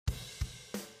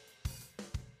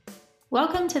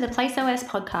Welcome to the PlaceOS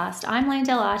podcast. I'm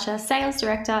Landell, Sales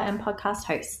Director and podcast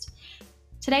host.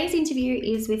 Today's interview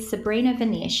is with Sabrina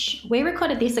Venish. We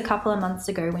recorded this a couple of months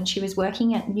ago when she was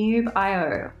working at Nube,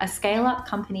 a scale-up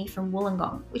company from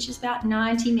Wollongong, which is about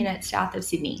 90 minutes south of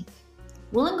Sydney.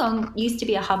 Wollongong used to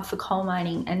be a hub for coal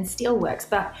mining and steelworks,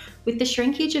 but with the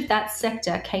shrinkage of that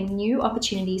sector came new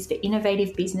opportunities for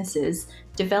innovative businesses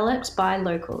developed by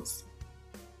locals.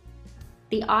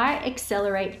 The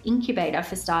iAccelerate Incubator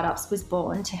for Startups was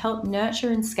born to help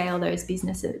nurture and scale those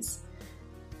businesses.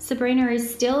 Sabrina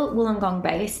is still Wollongong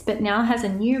based, but now has a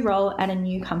new role at a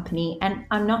new company, and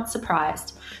I'm not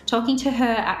surprised. Talking to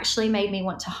her actually made me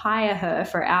want to hire her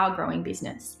for our growing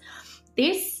business.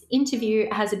 This interview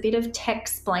has a bit of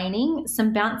tech-splaining,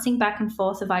 some bouncing back and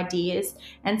forth of ideas,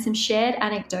 and some shared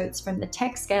anecdotes from the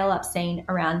tech scale-up scene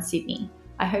around Sydney.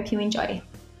 I hope you enjoy.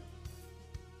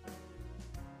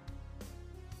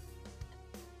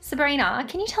 Sabrina,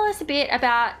 can you tell us a bit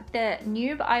about the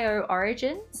Nube.io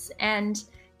origins and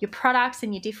your products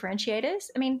and your differentiators?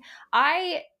 I mean,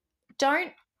 I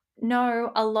don't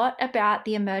know a lot about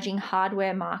the emerging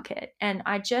hardware market, and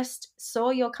I just saw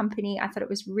your company. I thought it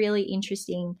was really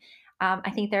interesting.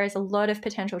 I think there is a lot of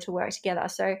potential to work together.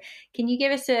 So can you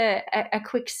give us a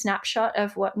quick snapshot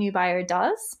of what Nube.io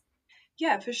does?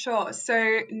 Yeah, for sure.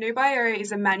 So Nube.io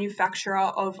is a manufacturer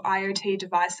of IoT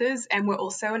devices, and we're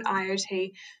also an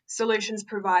IoT solutions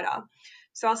provider.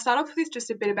 So I'll start off with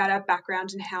just a bit about our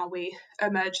background and how we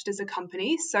emerged as a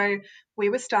company. So we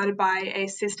were started by a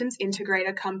systems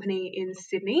integrator company in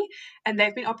Sydney, and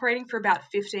they've been operating for about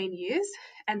 15 years,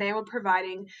 and they were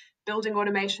providing building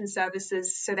automation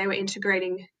services. So they were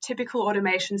integrating typical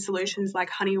automation solutions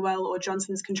like Honeywell or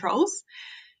Johnson's Controls.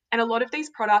 And a lot of these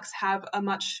products have a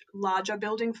much larger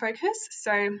building focus.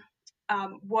 So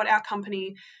what our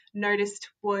company noticed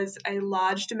was a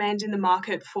large demand in the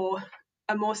market for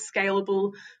a more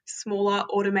scalable, smaller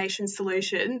automation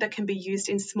solution that can be used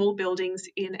in small buildings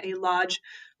in a large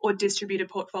or distributed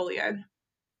portfolio.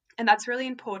 And that's really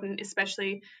important,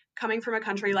 especially coming from a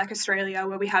country like Australia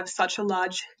where we have such a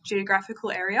large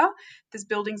geographical area. There's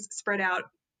buildings spread out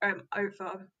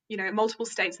over, multiple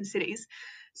states and cities.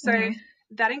 So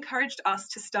that encouraged us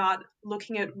to start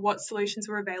looking at what solutions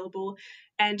were available,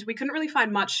 and we couldn't really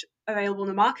find much available in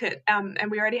the market. And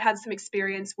we already had some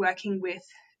experience working with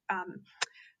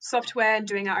software and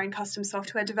doing our own custom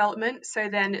software development. So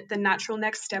then the natural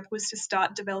next step was to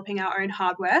start developing our own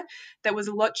hardware that was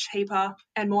a lot cheaper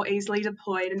and more easily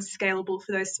deployed and scalable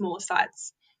for those smaller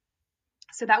sites.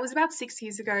 So that was about 6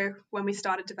 years ago when we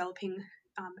started developing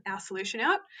our solution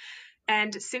out.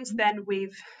 And since then,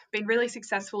 we've been really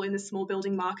successful in the small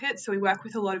building market. So we work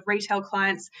with a lot of retail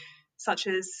clients, such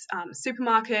as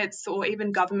supermarkets or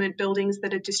even government buildings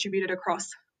that are distributed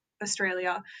across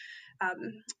Australia.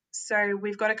 So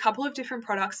we've got a couple of different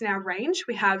products in our range.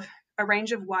 We have a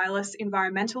range of wireless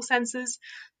environmental sensors,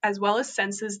 as well as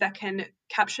sensors that can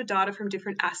capture data from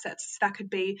different assets. That could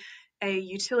be a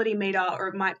utility meter, or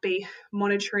it might be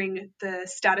monitoring the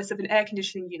status of an air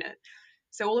conditioning unit.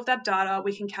 So all of that data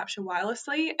we can capture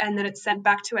wirelessly, and then it's sent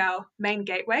back to our main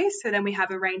gateway. So then we have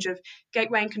a range of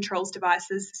gateway and controls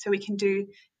devices, so we can do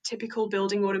typical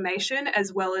building automation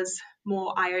as well as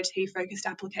more IoT-focused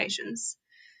applications.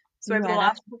 So over the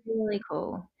last... That's really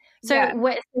cool.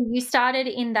 So you started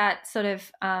in that sort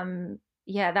of,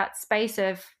 that space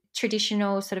of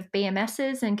traditional sort of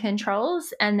BMSs and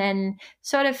controls, and then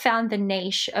sort of found the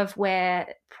niche of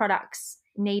where products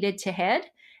needed to head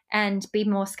and be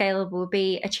more scalable,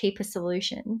 be a cheaper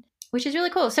solution, which is really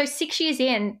cool. So 6 years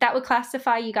in, that would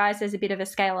classify you guys as a bit of a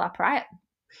scale up, right?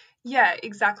 Yeah,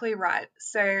 exactly right.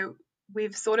 So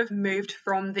we've sort of moved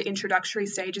from the introductory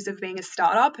stages of being a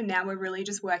startup, and now we're really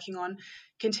just working on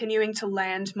continuing to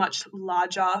land much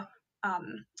larger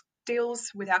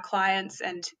deals with our clients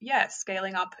and,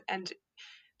 scaling up and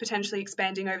potentially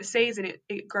expanding overseas and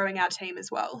growing our team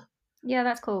as well. Yeah,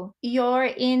 that's cool. You're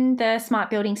in the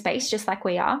smart building space just like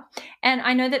we are. And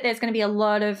I know that there's going to be a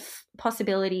lot of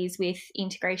possibilities with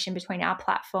integration between our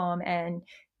platform and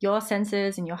your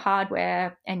sensors and your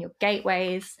hardware and your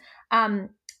gateways. I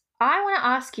want to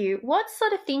ask you, what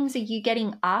sort of things are you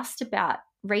getting asked about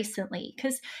recently?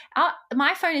 Because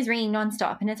my phone is ringing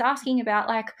nonstop and it's asking about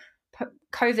like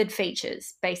COVID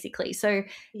features, basically. So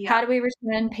how do we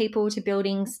return people to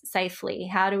buildings safely?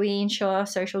 How do we ensure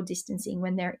social distancing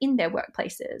when they're in their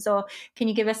workplaces? Or can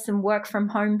you give us some work from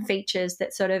home features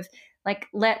that sort of like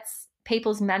lets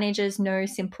people's managers know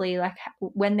simply like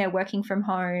when they're working from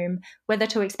home, whether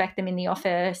to expect them in the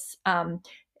office,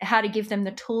 how to give them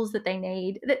the tools that they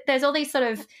need? There's all these sort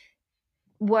of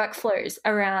workflows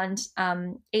around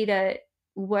either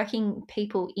working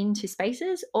people into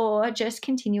spaces or just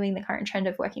continuing the current trend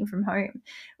of working from home?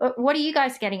 What are you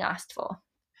guys getting asked for?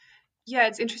 Yeah,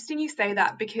 it's interesting you say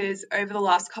that because over the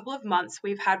last couple of months,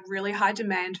 we've had really high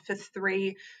demand for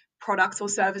three products or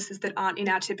services that aren't in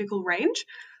our typical range.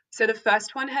 So the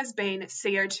first one has been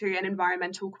CO2 and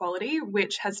environmental quality,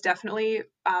 which has definitely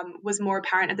was more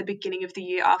apparent at the beginning of the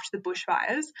year after the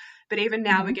bushfires. But even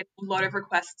now, we Mm-hmm. get a lot of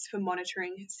requests for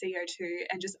monitoring CO2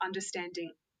 and just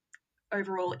understanding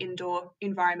overall indoor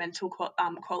environmental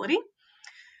quality.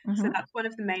 So Mm-hmm. that's one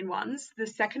of the main ones. The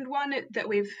second one that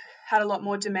we've had a lot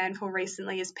more demand for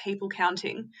recently is people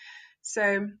counting.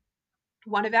 So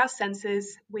one of our sensors,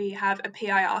 we have a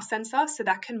PIR sensor, so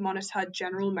that can monitor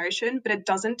general motion, but it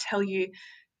doesn't tell you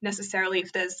necessarily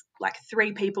if there's like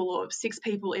 3 people or 6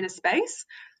 people in a space.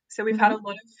 So we've had Mm-hmm. a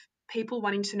lot of people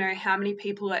wanting to know how many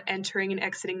people are entering and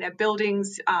exiting their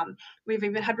buildings. We've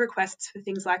even had requests for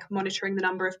things like monitoring the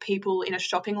number of people in a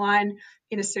shopping line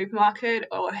in a supermarket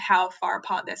or how far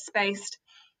apart they're spaced.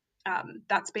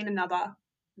 That's been another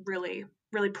really,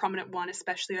 really prominent one,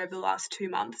 especially over the last 2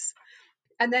 months.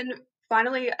 And then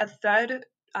finally, a third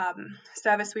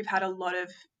service we've had a lot of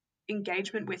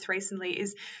engagement with recently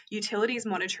is utilities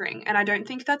monitoring. And I don't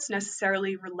think that's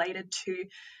necessarily related to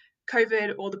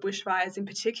COVID or the bushfires in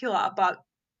particular, but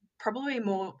probably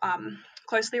more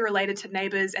closely related to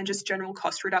neighbours and just general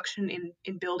cost reduction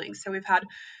in buildings. So we've had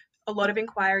a lot of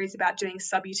inquiries about doing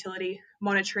sub-utility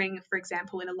monitoring, for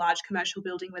example, in a large commercial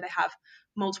building where they have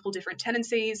multiple different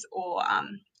tenancies or,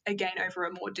 again, over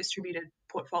a more distributed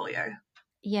portfolio.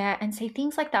 Yeah, and see,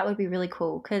 things like that would be really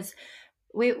cool because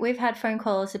we've had phone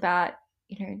calls about,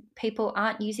 people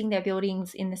aren't using their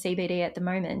buildings in the CBD at the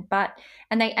moment, but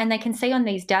and they can see on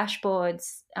these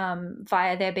dashboards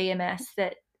via their BMS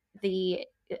that the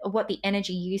what the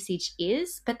energy usage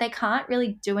is, but they can't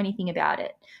really do anything about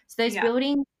it. So those Yeah.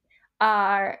 buildings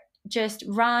are just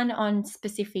run on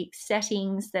specific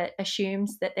settings that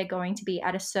assumes that they're going to be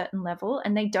at a certain level,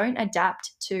 and they don't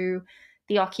adapt to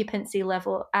the occupancy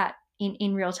level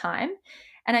in real time.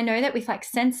 And I know that with like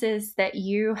sensors that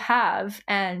you have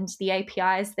and the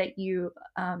APIs that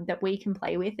that we can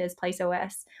play with as Place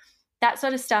OS, that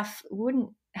sort of stuff wouldn't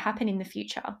happen in the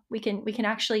future. We can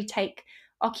actually take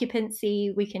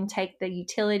occupancy, we can take the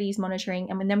utilities monitoring,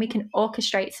 and then we can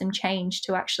orchestrate some change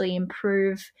to actually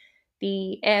improve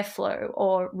the airflow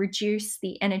or reduce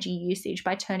the energy usage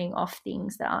by turning off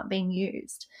things that aren't being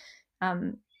used.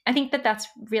 I think that that's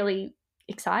really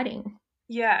exciting.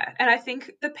 Yeah, and I think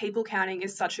the people counting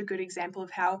is such a good example of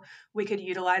how we could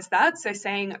utilize that. So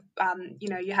saying,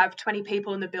 you have 20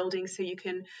 people in the building, so you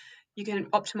can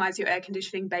optimize your air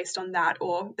conditioning based on that,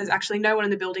 or there's actually no one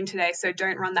in the building today, so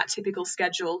don't run that typical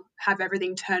schedule, have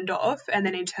everything turned off, and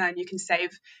then in turn you can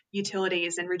save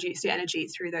utilities and reduce your energy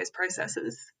through those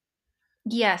processes.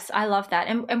 Yes, I love that.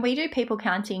 And we do people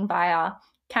counting via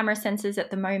camera sensors at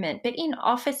the moment, but in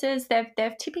offices,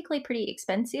 they're typically pretty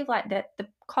expensive. Like the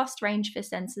cost range for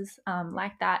sensors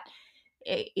like that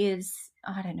is,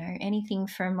 I don't know, anything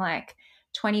from like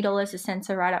 $20 a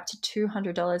sensor right up to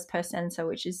 $200 per sensor,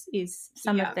 which is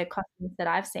some of Yeah. the costs that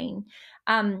I've seen.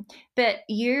 But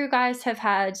you guys have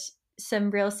had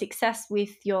some real success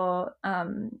with your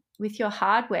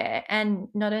hardware, and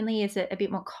not only is it a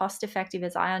bit more cost effective,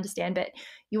 as I understand, but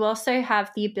you also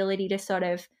have the ability to sort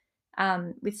of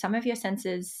with some of your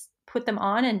sensors put them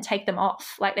on and take them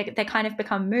off, like they kind of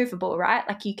become movable, right?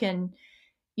 Like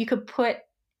you could put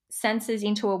sensors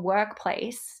into a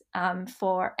workplace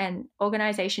for an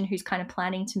organization who's kind of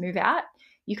planning to move out.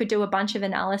 You could do a bunch of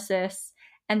analysis,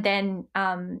 and then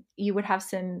you would have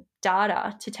some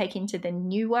data to take into the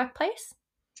new workplace.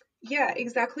 Yeah,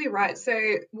 exactly right. So,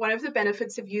 one of the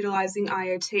benefits of utilizing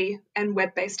IoT and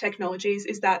web based technologies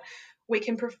is that we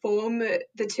can perform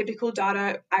the typical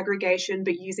data aggregation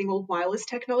but using all wireless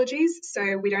technologies.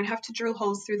 So, we don't have to drill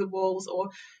holes through the walls or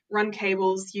run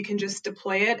cables. You can just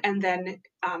deploy it, and then,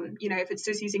 if it's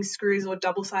just using screws or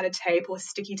double sided tape or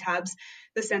sticky tabs,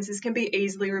 the sensors can be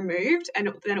easily removed.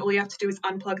 And then all you have to do is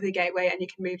unplug the gateway and you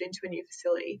can move into a new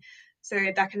facility. So,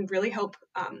 that can really help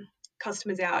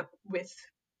customers out with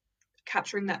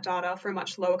capturing that data for a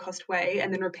much lower cost way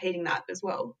and then repeating that as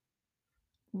well.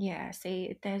 Yeah,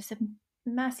 see, there's a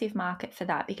massive market for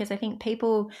that because I think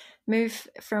people move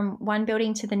from one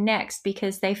building to the next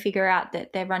because they figure out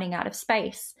that they're running out of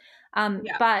space. Yeah.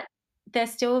 But they're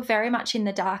still very much in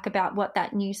the dark about what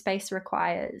that new space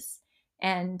requires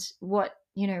and what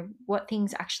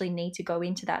things actually need to go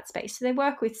into that space. So they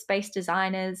work with space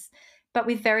designers, but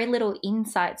with very little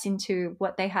insights into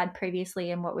what they had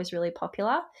previously and what was really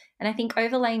popular. And I think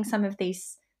overlaying some of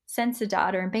these sensor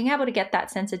data and being able to get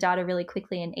that sensor data really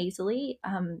quickly and easily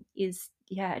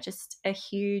just a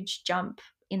huge jump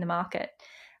in the market.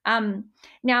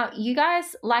 Now, you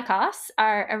guys, like us,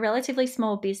 are a relatively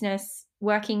small business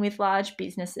working with large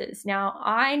businesses. Now,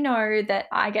 I know that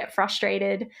I get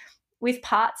frustrated with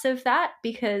parts of that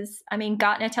because, I mean,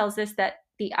 Gartner tells us that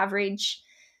the average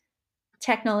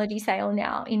technology sale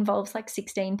now involves like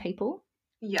 16 people.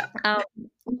 Yeah.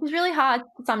 Which is really hard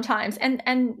sometimes.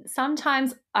 And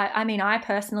sometimes, I mean, I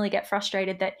personally get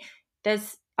frustrated that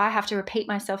I have to repeat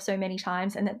myself so many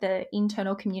times and that the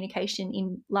internal communication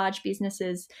in large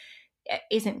businesses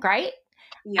isn't great.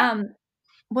 Yeah.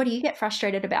 What do you get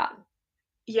frustrated about?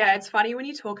 Yeah, it's funny when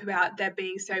you talk about there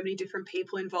being so many different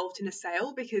people involved in a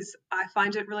sale, because I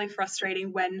find it really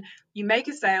frustrating when you make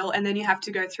a sale and then you have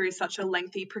to go through such a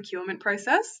lengthy procurement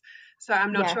process. So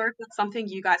I'm not Yeah. sure if that's something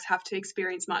you guys have to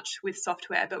experience much with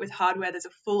software, but with hardware, there's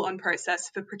a full-on process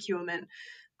for procurement,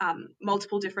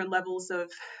 multiple different levels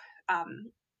of,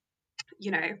 um,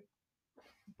 you know,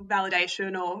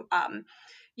 validation or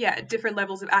different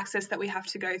levels of access that we have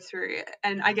to go through.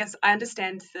 And I guess I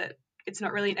understand that it's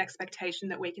not really an expectation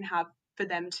that we can have for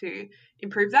them to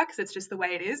improve that, because it's just the way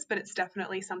it is, but it's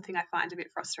definitely something I find a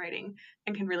bit frustrating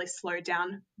and can really slow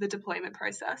down the deployment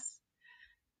process.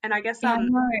 And I guess Yeah, I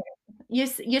know. You're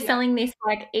yeah, selling this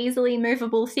like easily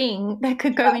movable thing that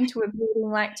could go yeah, into a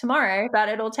building like tomorrow, but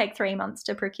it'll take 3 months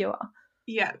to procure.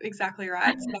 yeah, exactly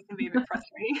right. So that can be a bit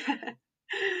frustrating.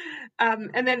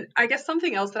 And then I guess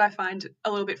something else that I find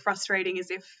a little bit frustrating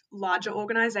is if larger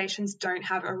organizations don't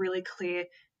have a really clear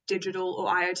digital or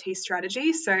IoT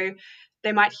strategy. So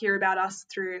they might hear about us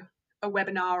through a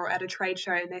webinar or at a trade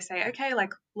show, and they say, okay,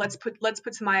 like let's put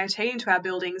some IoT into our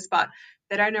buildings, but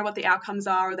they don't know what the outcomes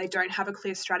are, or they don't have a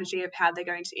clear strategy of how they're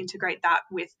going to integrate that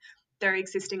with their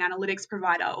existing analytics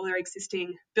provider or their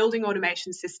existing building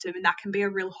automation system, and that can be a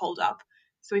real hold up.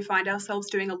 So we find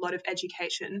ourselves doing a lot of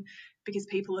education because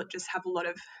people just have a lot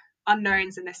of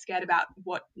unknowns and they're scared about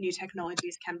what new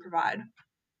technologies can provide.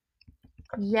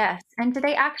 Yes. And do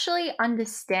they actually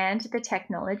understand the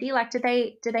technology? Like, do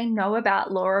they know about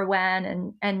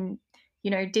LoRaWAN and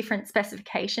different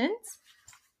specifications?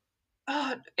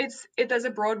 Oh, there's a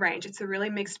broad range. It's a really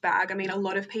mixed bag. I mean, a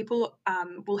lot of people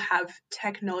will have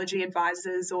technology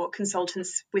advisors or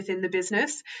consultants within the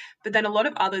business, but then a lot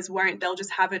of others won't. They'll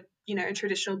just have a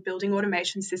traditional building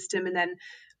automation system, and then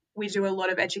we do a lot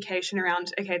of education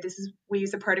around, okay, we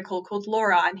use a protocol called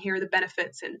LoRa, and here are the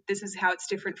benefits, and this is how it's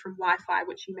different from Wi-Fi,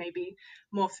 which you may be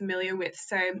more familiar with.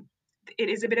 So it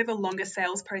is a bit of a longer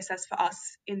sales process for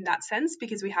us in that sense,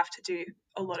 because we have to do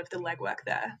a lot of the legwork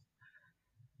there.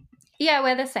 Yeah,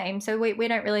 we're the same. So we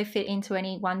don't really fit into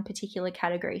any one particular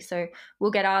category. So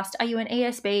we'll get asked, are you an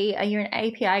ESB? Are you an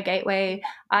API gateway?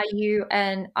 Are you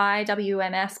an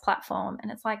IWMS platform?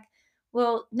 And it's like,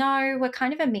 well, no, we're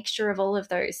kind of a mixture of all of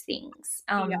those things.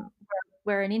 Yeah,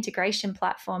 We're an integration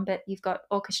platform, but you've got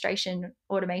orchestration,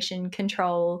 automation,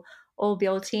 control all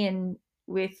built in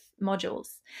with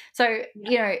modules. So,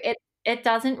 yeah, it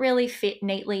doesn't really fit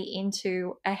neatly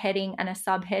into a heading and a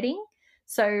subheading.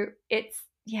 So it's,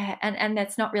 yeah, and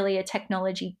that's not really a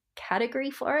technology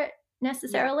category for it yeah.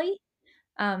 necessarily.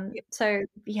 Yeah. So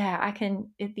yeah,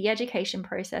 the education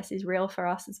process is real for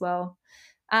us as well.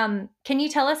 Can you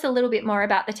tell us a little bit more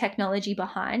about the technology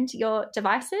behind your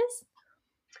devices?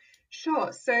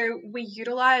 Sure. So we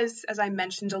utilize, as I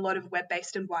mentioned, a lot of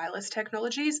web-based and wireless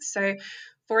technologies. So,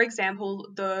 for example,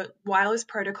 the wireless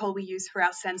protocol we use for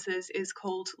our sensors is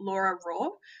called LoRa Raw.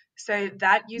 So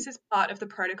that uses part of the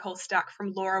protocol stack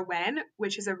from LoRaWAN,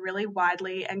 which is a really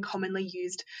widely and commonly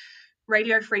used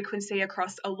radio frequency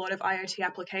across a lot of IoT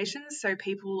applications. So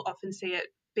people often see it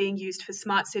being used for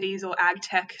smart cities or ag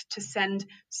tech to send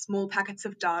small packets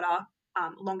of data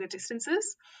longer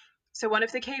distances. So one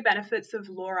of the key benefits of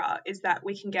LoRa is that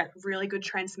we can get really good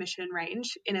transmission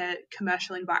range in a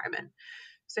commercial environment.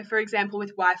 So for example,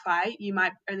 with Wi-Fi, you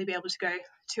might only be able to go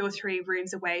 2 or 3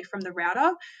 rooms away from the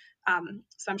router.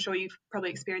 So I'm sure you've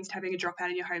probably experienced having a dropout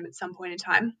in your home at some point in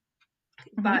time.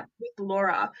 Mm-hmm. But with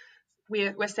LoRa,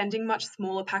 we're sending much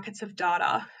smaller packets of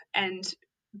data,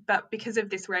 but because of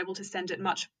this, we're able to send it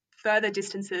much further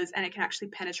distances, and it can actually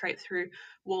penetrate through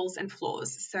walls and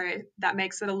floors. So that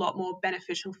makes it a lot more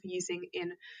beneficial for using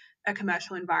in a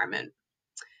commercial environment.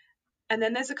 And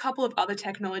then there's a couple of other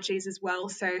technologies as well.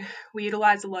 So we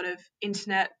utilize a lot of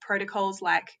internet protocols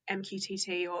like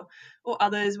MQTT or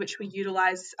others, which we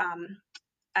utilize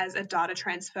as a data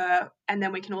transfer. And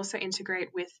then we can also integrate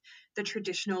with the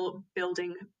traditional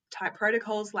building type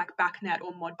protocols like BACnet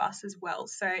or Modbus as well.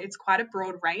 So it's quite a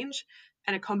broad range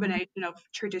and a combination of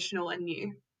traditional and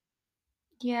new.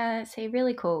 Yeah, see,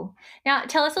 really cool. Now,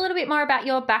 tell us a little bit more about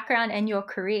your background and your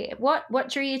career. What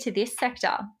drew you to this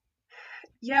sector?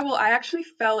 Yeah, well, I actually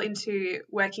fell into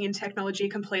working in technology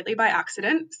completely by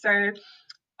accident. So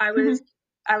I was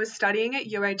I was studying at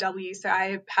UAW, so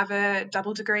I have a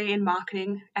double degree in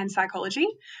marketing and psychology,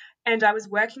 and I was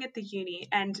working at the uni.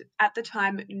 And at the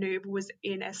time, Nube was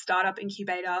in a startup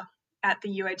incubator at the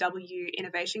UAW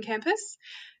Innovation Campus,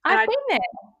 and I've been there.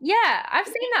 Yeah, I've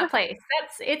seen that place.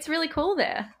 It's really cool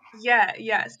there.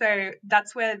 yeah. So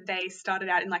that's where they started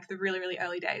out in like the really, really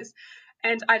early days.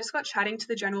 And I just got chatting to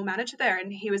the general manager there,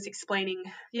 and he was explaining,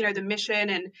 the mission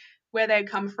and where they'd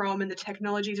come from and the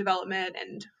technology development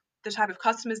and the type of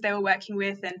customers they were working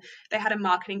with. And they had a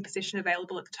marketing position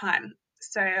available at the time.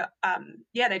 So,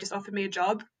 yeah, they just offered me a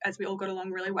job as we all got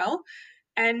along really well.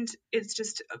 And it's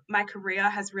just my career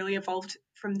has really evolved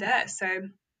from there. So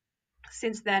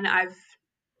since then,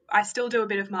 I still do a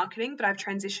bit of marketing, but I've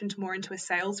transitioned more into a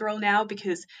sales role now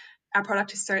because our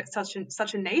product is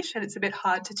such a niche and it's a bit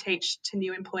hard to teach to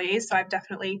new employees. So I've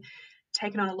definitely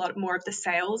taken on a lot more of the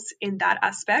sales in that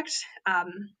aspect.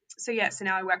 So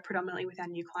now I work predominantly with our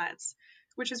new clients,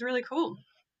 which is really cool.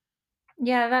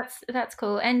 Yeah, that's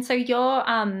cool. And so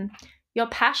your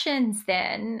passions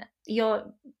then,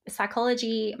 your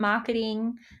psychology,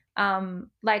 marketing,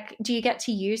 like do you get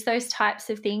to use those types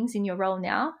of things in your role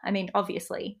now? I mean,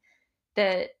 obviously,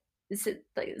 the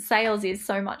sales is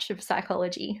so much of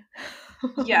psychology.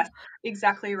 Yes,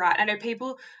 exactly right. I know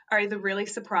people are either really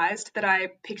surprised that I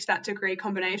picked that degree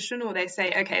combination or they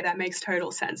say, okay, that makes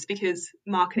total sense because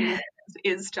marketing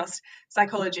is just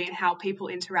psychology and how people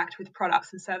interact with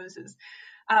products and services.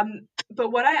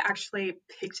 But what I actually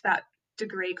picked that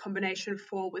degree combination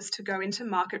for was to go into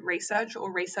market research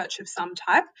or research of some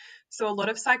type. So a lot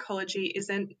of psychology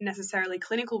isn't necessarily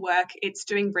clinical work, it's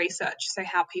doing research. So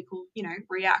how people,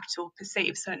 react or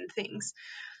perceive certain things.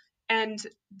 And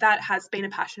that has been a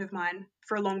passion of mine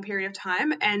for a long period of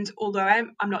time. And although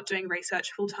I'm not doing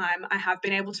research full time, I have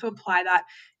been able to apply that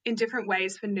in different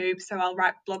ways for Noob. So I'll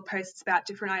write blog posts about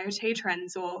different IoT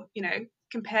trends or,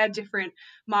 compare different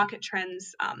market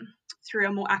trends through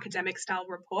a more academic style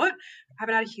report. I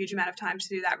haven't had a huge amount of time to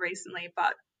do that recently,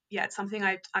 but yeah, it's something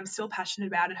I'm still passionate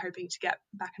about and hoping to get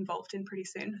back involved in pretty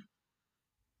soon.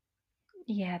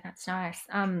 Yeah, that's nice.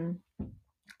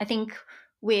 I think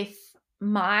with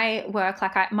my work,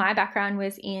 like my background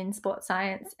was in sports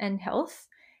science and health,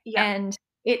 Yeah, and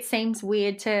it seems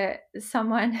weird to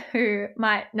someone who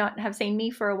might not have seen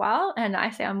me for a while. And I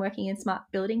say I'm working in smart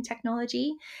building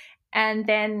technology, and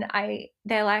then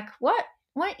they're like, "What?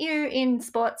 Weren't you in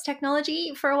sports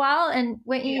technology for a while? And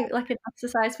weren't yeah, you like an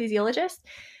exercise physiologist?"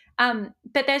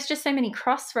 But there's just so many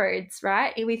crossroads,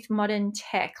 right, with modern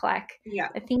tech. Like, yeah,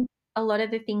 I think a lot of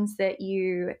the things that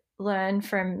you learn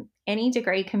from any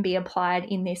degree can be applied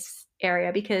in this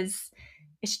area because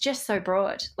it's just so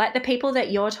broad. Like the people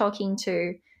that you're talking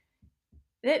to,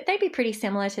 they'd be pretty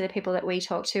similar to the people that we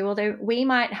talk to, although we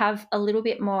might have a little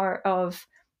bit more of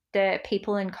the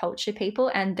people and culture people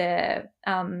and the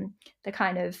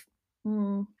kind of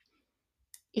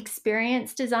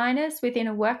experienced designers within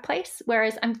a workplace.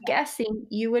 Whereas I'm guessing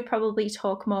you would probably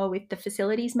talk more with the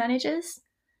facilities managers.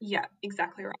 yeah,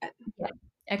 exactly right. Yeah.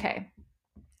 Okay.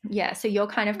 Yeah, so you're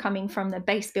kind of coming from the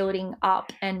base building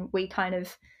up, and we kind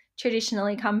of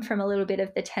traditionally come from a little bit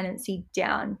of the tenancy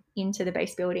down into the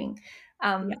base building,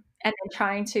 Yeah. and then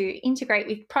trying to integrate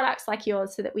with products like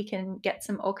yours so that we can get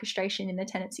some orchestration in the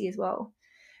tenancy as well.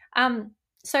 Um,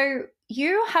 so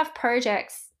you have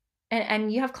projects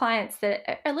and you have clients that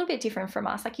are a little bit different from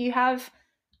us. Like you have,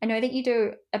 I know that you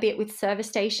do a bit with service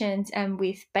stations and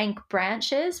with bank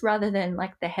branches rather than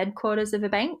like the headquarters of a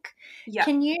bank. Yeah.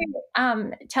 Can you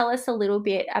tell us a little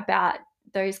bit about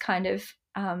those kind of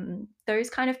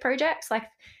projects? Like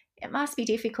it must be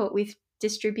difficult with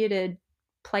distributed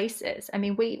places. I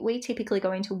mean, we typically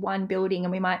go into one building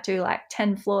and we might do like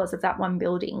 10 floors of that one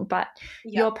building, but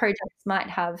Yeah. your projects might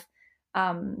have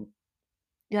um,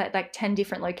 like 10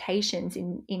 different locations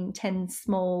in 10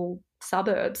 small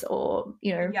suburbs or,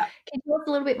 Yeah. can you tell us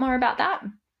a little bit more about that?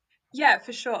 Yeah,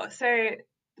 for sure. So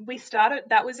we started,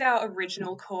 that was our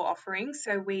original core offering.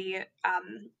 So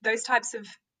those types of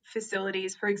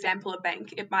facilities, for example, a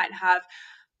bank, it might have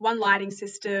one lighting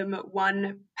system,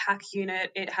 one pack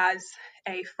unit. It has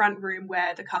a front room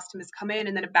where the customers come in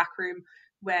and then a back room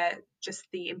where just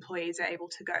the employees are able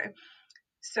to go.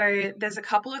 So there's a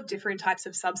couple of different types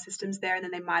of subsystems there, and then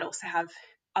they might also have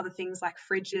other things like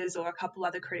fridges or a couple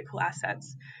other critical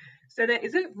assets. So there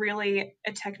isn't really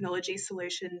a technology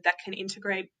solution that can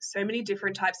integrate so many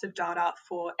different types of data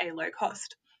for a low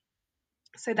cost.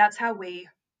 So that's how we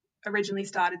originally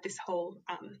started this whole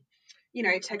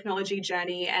technology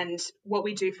journey, and what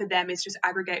we do for them is just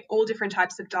aggregate all different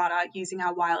types of data using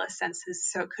our wireless sensors.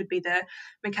 So it could be the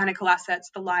mechanical assets,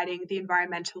 the lighting, the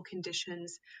environmental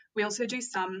conditions. We also do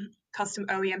some custom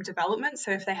OEM development.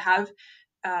 So if they have,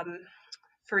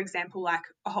 for example, like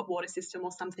a hot water system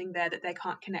or something there that they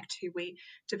can't connect to, we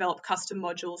develop custom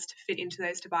modules to fit into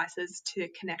those devices to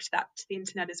connect that to the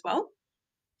internet as well.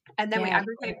 And then we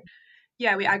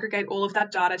aggregate all of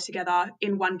that data together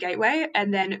in one gateway,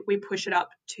 and then we push it up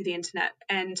to the internet.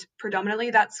 And predominantly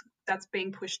that's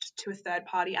being pushed to a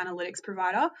third-party analytics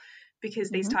provider, because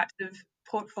these types of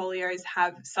portfolios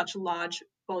have such large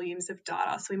volumes of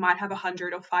data. So we might have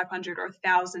 100 or 500 or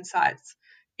 1,000 sites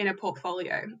in a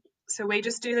portfolio. So we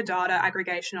just do the data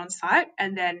aggregation on site,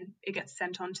 and then it gets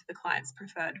sent on to the client's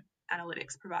preferred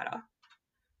analytics provider.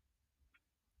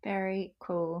 Very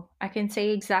cool. I can see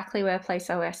exactly where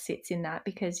PlaceOS sits in that,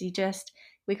 because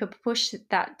we could push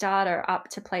that data up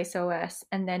to PlaceOS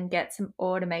and then get some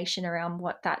automation around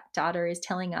what that data is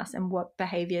telling us and what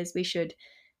behaviors we should,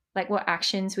 like what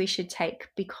actions we should take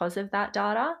because of that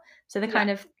data. So the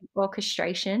kind of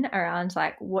orchestration around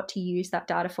like what to use that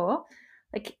data for.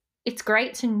 Like, it's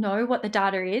great to know what the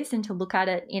data is and to look at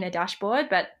it in a dashboard,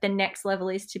 but the next level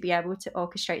is to be able to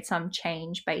orchestrate some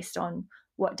change based on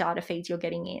what data feeds you're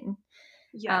getting in.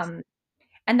 Yes.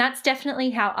 And that's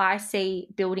definitely how I see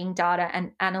building data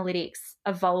and analytics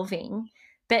evolving.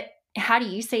 But how do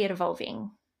you see it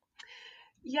evolving?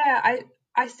 Yeah,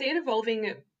 I see it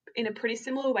evolving in a pretty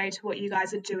similar way to what you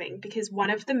guys are doing, because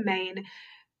one of the main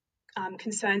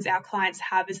concerns our clients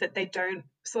have is that they don't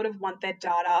sort of want their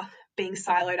data being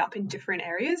siloed up in different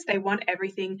areas. They want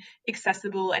everything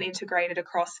accessible and integrated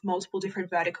across multiple different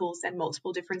verticals and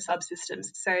multiple different subsystems.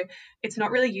 So it's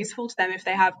not really useful to them if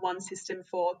they have one system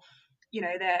for,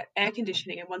 their air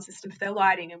conditioning, and one system for their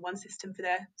lighting, and one system for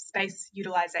their space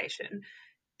utilization,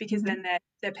 because then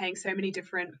they're paying so many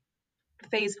different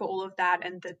fees for all of that,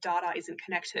 and the data isn't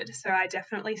connected. So I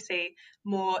definitely see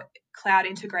more cloud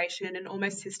integration and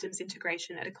almost systems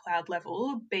integration at a cloud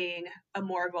level being a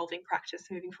more evolving practice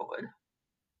moving forward.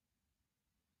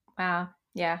 Wow.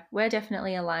 Yeah, we're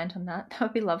definitely aligned on that. That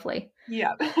would be lovely.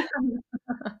 Yeah.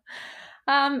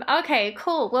 Okay,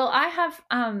 cool. Well,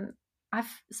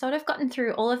 I've sort of gotten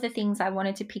through all of the things I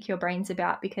wanted to pick your brains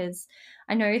about, because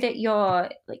I know that you're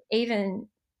like, even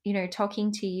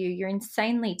talking to you, you're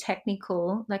insanely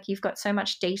technical. Like, you've got so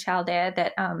much detail there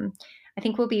that I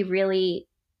think will be really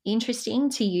interesting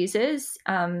to users.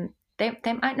 They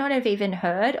might not have even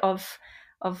heard of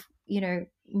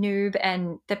Nube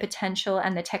and the potential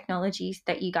and the technologies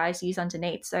that you guys use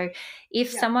underneath. So if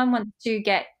someone wants to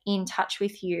get in touch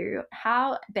with you,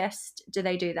 how best do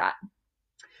they do that?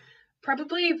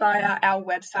 Probably via our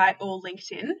website or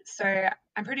LinkedIn. So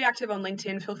I'm pretty active on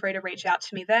LinkedIn. Feel free to reach out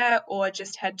to me there, or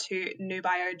just head to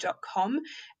nubeo.com,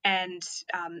 and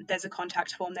there's a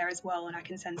contact form there as well, and I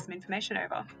can send some information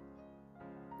over.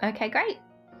 Okay, great.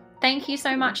 Thank you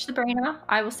so much, Sabrina.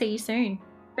 I will see you soon.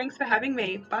 Thanks for having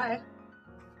me. Bye.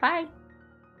 Bye.